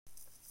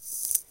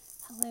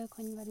Hello,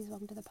 cleaning buddies.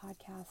 Welcome to the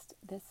podcast.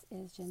 This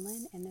is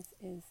Jinlin, and this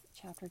is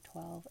chapter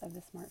 12 of the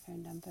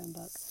Smartphone Dumb Phone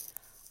book.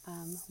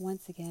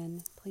 Once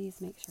again,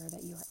 please make sure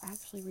that you are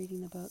actually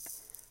reading the book.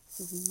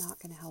 This is not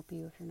going to help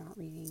you if you're not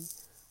reading.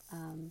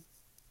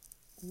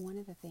 One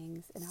of the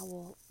things, and I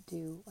will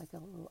do like a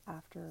little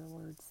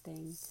afterwards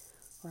thing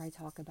where I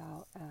talk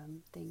about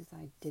things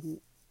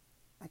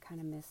I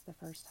kind of missed the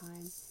first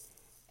time,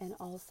 and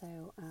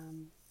also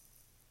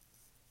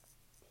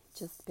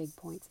just big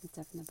points and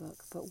stuff in the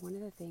book. But one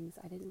of the things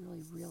I didn't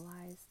really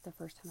realize the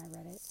first time I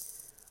read it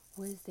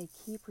was they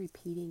keep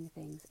repeating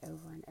things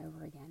over and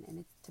over again, and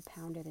it's to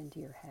pound it into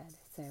your head.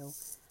 So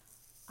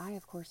I,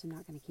 of course, am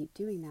not going to keep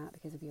doing that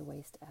because it'd be a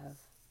waste of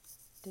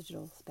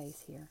digital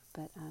space here.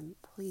 But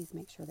please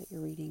make sure that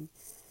you're reading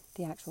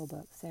the actual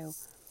book. So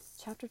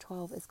chapter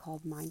 12 is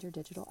called Mind Your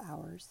Digital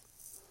Hours.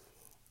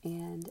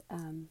 And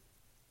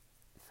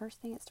first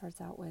thing it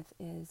starts out with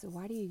is,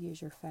 why do you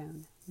use your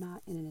phone?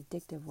 Not in an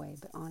addictive way,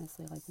 but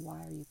honestly, like,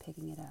 why are you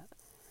picking it up?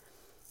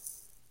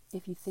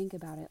 If you think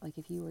about it, like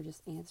if you were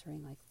just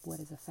answering, like, what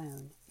is a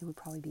phone? It would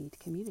probably be to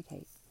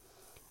communicate.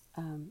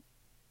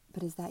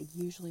 But is that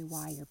usually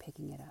why you're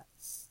picking it up?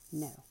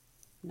 No,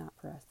 not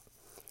for us.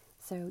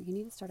 So you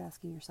need to start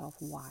asking yourself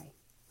why.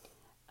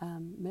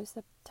 Most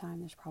of the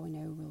time, there's probably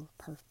no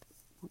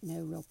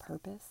real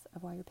purpose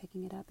of why you're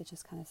picking it up. It's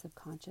just kind of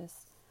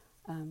subconscious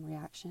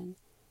reaction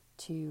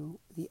to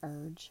the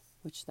urge,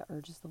 which the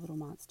urge is the little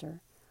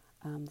monster.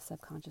 The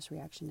subconscious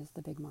reaction is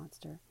the big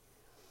monster.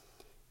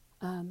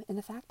 And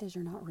the fact is,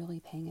 you're not really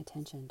paying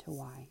attention to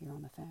why you're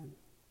on the phone.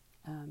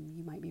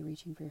 You might be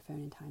reaching for your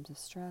phone in times of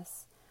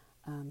stress,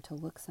 to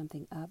look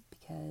something up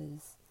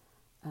because,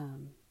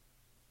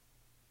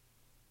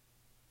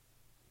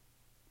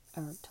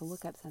 or to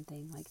look up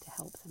something like to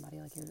help somebody,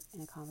 like you're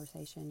in a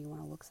conversation, you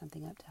want to look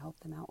something up to help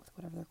them out with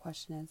whatever their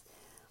question is.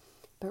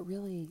 But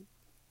really,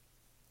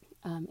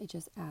 it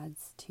just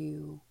adds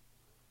to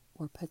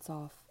or puts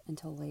off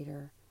until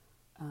later.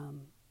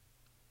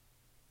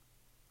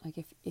 Like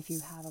if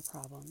you have a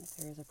problem, if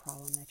there is a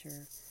problem that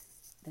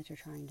you're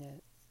trying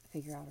to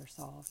figure out or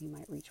solve, you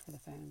might reach for the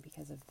phone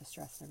because of the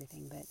stress and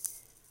everything. But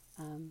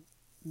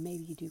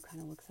maybe you do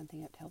kind of look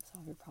something up to help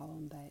solve your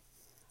problem, but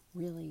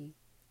really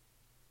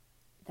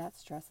that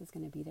stress is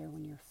going to be there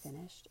when you're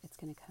finished. It's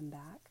going to come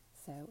back.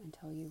 So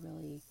until you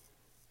really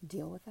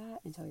deal with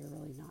that, until you're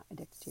really not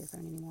addicted to your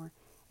phone anymore,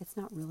 it's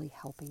not really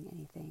helping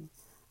anything.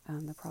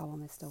 The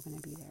problem is still going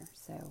to be there.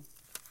 So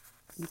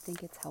you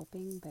think it's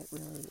helping, but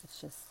really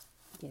it's just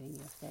giving you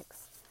a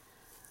fix.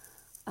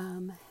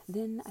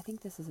 Then I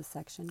think this is a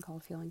section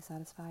called Feeling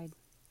Satisfied.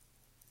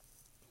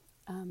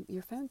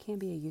 Your phone can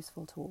be a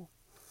useful tool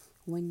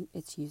when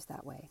it's used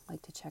that way,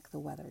 like to check the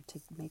weather,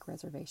 to make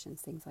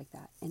reservations, things like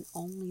that, and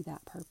only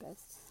that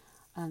purpose.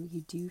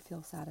 You do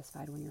feel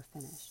satisfied when you're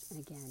finished. And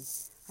again,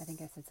 I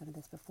think I said some of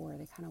this before,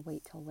 they kind of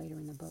wait till later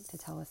in the book to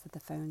tell us that the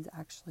phones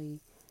actually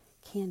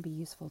can be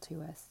useful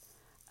to us,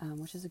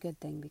 which is a good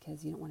thing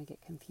because you don't want to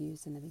get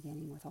confused in the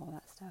beginning with all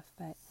that stuff.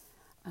 But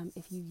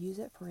if you use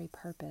it for a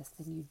purpose,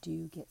 then you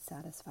do get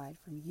satisfied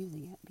from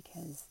using it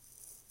because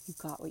you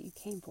got what you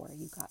came for.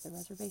 You got the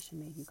reservation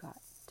made. You got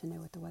to know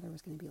what the weather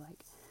was going to be like.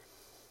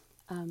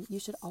 You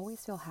should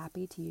always feel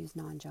happy to use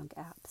non-junk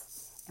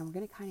apps. And we're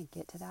going to kind of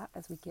get to that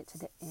as we get to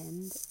the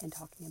end and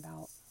talking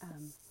about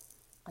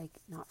like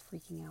not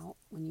freaking out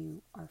when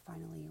you are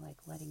finally like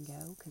letting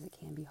go, because it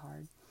can be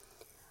hard.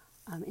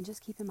 And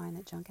just keep in mind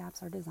that junk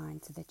apps are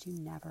designed so that you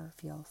never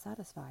feel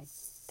satisfied.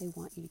 They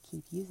want you to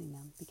keep using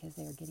them because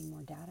they are getting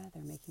more data,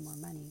 they're making more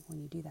money when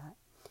you do that.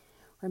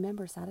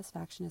 Remember,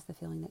 satisfaction is the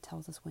feeling that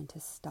tells us when to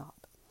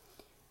stop.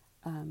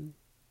 And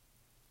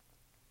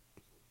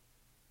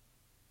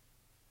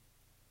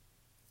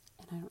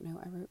I don't know,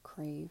 I wrote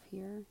crave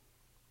here.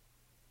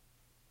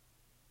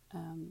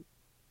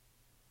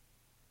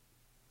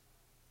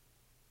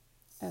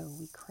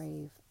 We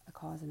crave a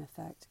cause and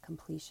effect,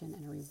 completion,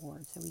 and a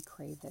reward. So we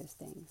crave those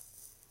things.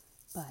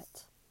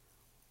 But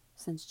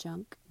since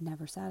junk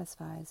never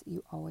satisfies,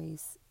 you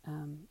always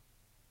have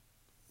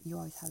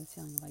this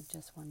feeling of like,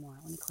 just one more.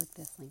 Let me click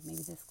this link. Maybe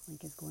this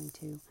link is going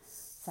to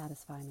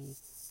satisfy me,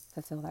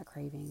 fulfill that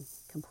craving,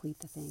 complete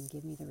the thing,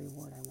 give me the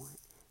reward I want.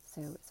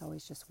 So it's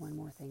always just one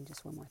more thing,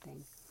 just one more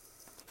thing.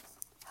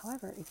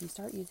 However, if you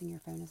start using your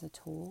phone as a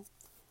tool,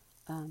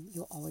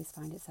 you'll always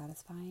find it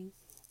satisfying,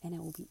 and it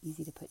will be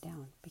easy to put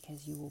down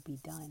because you will be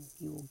done.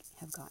 You will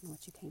have gotten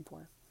what you came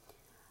for.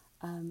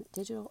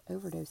 Digital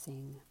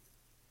overdosing.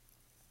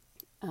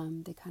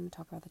 They kind of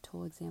talk about the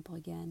tool example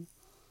again.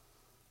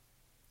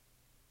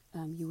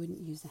 You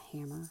wouldn't use a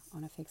hammer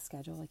on a fixed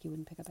schedule. Like you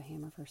wouldn't pick up a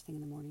hammer first thing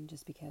in the morning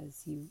just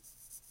because you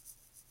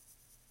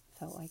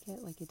felt like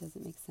it. Like it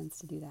doesn't make sense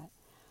to do that.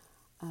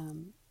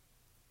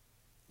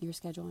 Your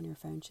schedule on your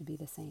phone should be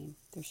the same.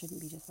 There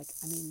shouldn't be just like,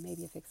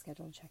 maybe a fixed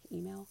schedule to check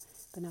email,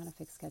 but not a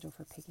fixed schedule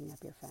for picking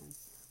up your phone,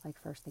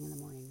 like first thing in the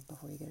morning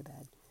before you go to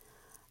bed.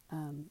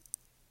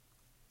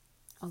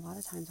 A lot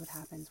of times what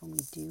happens when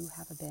we do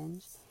have a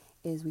binge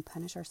is we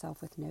punish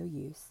ourselves with no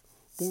use,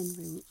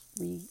 then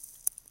we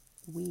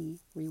we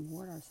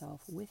reward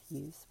ourselves with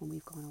use when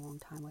we've gone a long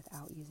time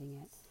without using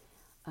it,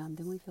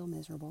 then we feel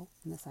miserable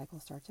and the cycle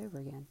starts over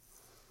again.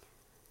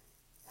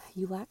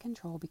 You lack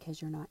control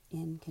because you're not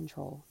in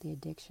control. The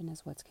addiction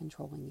is what's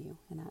controlling you,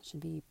 and that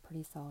should be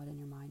pretty solid in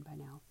your mind by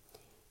now.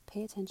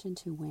 Pay attention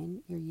to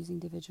when you're using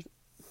digital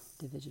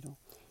devices.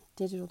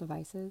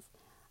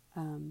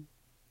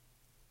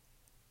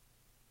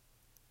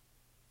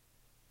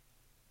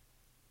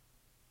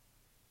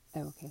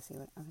 See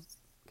what I was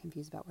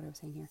confused about what I was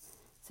saying here.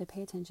 So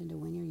pay attention to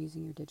when you're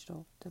using your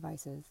digital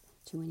devices,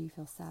 to when you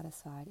feel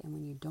satisfied and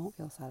when you don't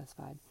feel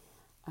satisfied.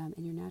 And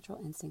your natural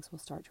instincts will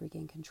start to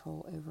regain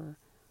control over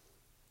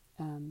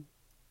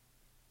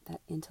that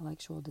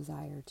intellectual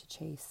desire to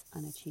chase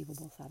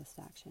unachievable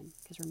satisfaction.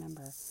 Because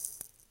remember,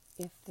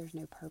 if there's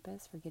no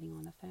purpose for getting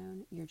on the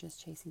phone, you're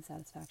just chasing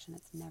satisfaction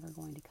that's never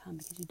going to come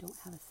because you don't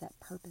have a set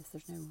purpose.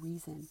 There's no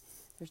reason.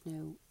 There's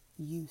no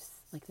use.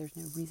 Like, there's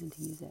no reason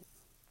to use it.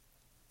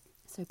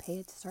 So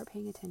start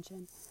paying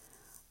attention.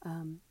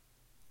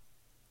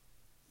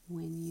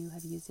 When you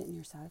have used it and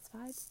you're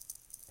satisfied,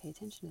 pay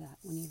attention to that.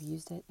 When you've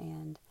used it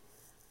and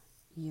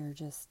you're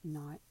just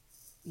not,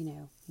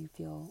 you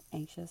feel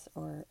anxious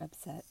or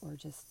upset or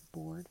just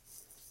bored,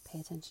 pay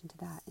attention to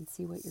that and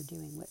see what you're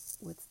doing,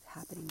 what's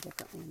happening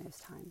differently in those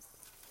times.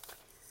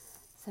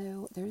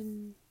 So they're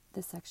in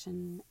this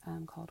section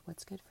called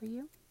What's Good for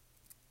You.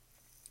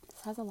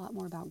 This has a lot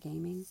more about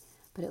gaming,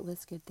 but it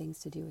lists good things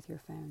to do with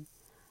your phone.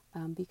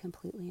 Be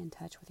completely in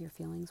touch with your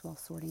feelings while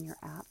sorting your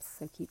apps,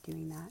 so keep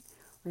doing that.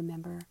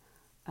 Remember,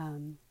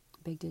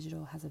 Big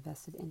Digital has a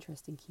vested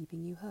interest in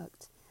keeping you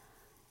hooked.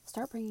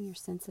 Start bringing your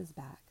senses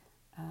back.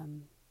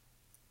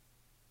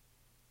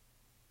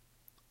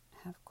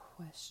 Have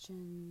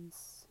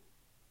questions?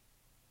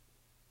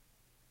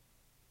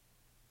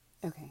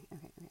 Okay.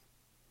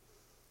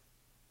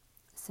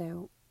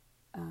 So,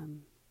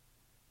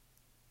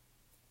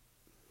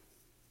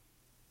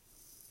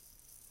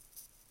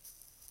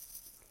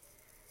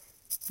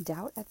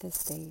 doubt at this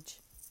stage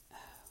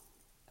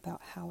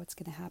about how it's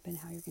going to happen,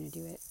 how you're going to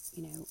do it,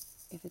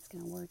 if it's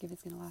going to work, if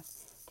it's going to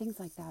last. Things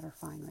like that are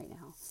fine right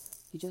now.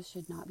 You just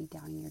should not be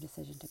doubting your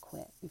decision to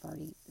quit.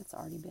 It's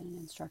already been an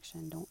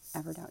instruction. Don't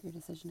ever doubt your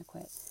decision to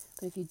quit.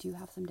 But if you do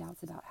have some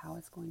doubts about how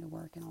it's going to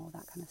work and all of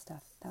that kind of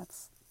stuff,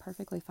 that's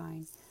perfectly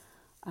fine.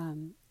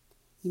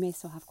 You may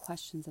still have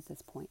questions at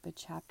this point, but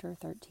chapter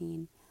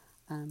 13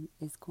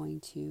 is going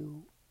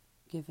to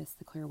give us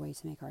the clear way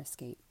to make our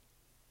escape.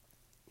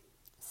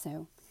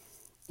 So,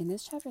 in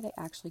this chapter, they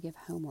actually give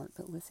homework,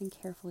 but listen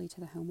carefully to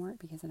the homework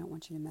because I don't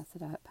want you to mess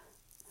it up.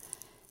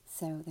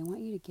 So, they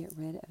want you to get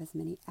rid of as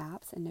many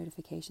apps and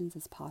notifications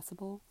as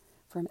possible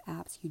from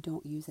apps you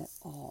don't use at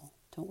all.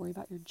 Don't worry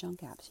about your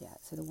junk apps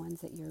yet. So, the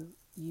ones that you're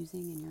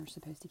using and you're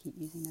supposed to keep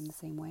using them the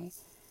same way,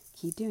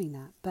 keep doing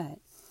that. But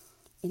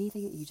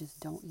anything that you just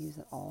don't use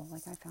at all,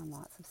 like I found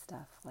lots of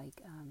stuff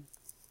like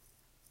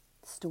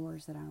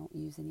stores that I don't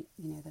use any,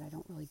 that I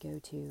don't really go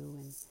to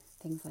and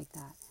things like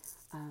that.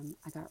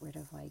 I got rid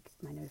of like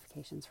my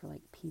notifications for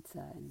like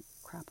pizza and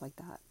crap like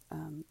that.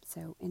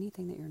 So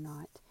anything that you're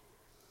not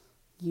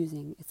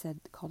using,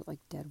 called it like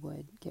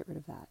Deadwood, get rid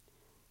of that.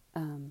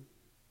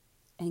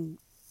 And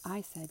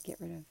I said get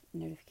rid of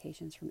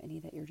notifications from any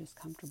that you're just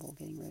comfortable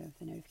getting rid of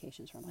the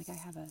notifications from. Like I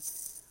have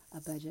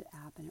a budget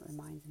app and it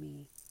reminds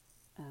me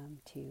time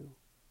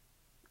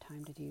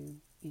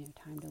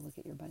to look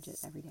at your budget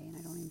every day, and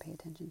I don't even pay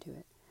attention to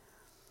it.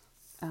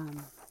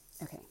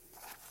 Okay,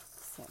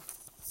 so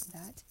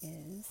that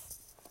is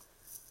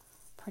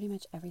pretty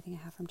much everything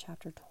I have from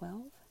chapter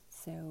 12.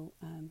 So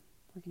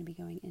we're going to be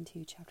going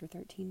into chapter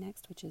 13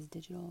 next, which is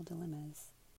Digital Dilemmas.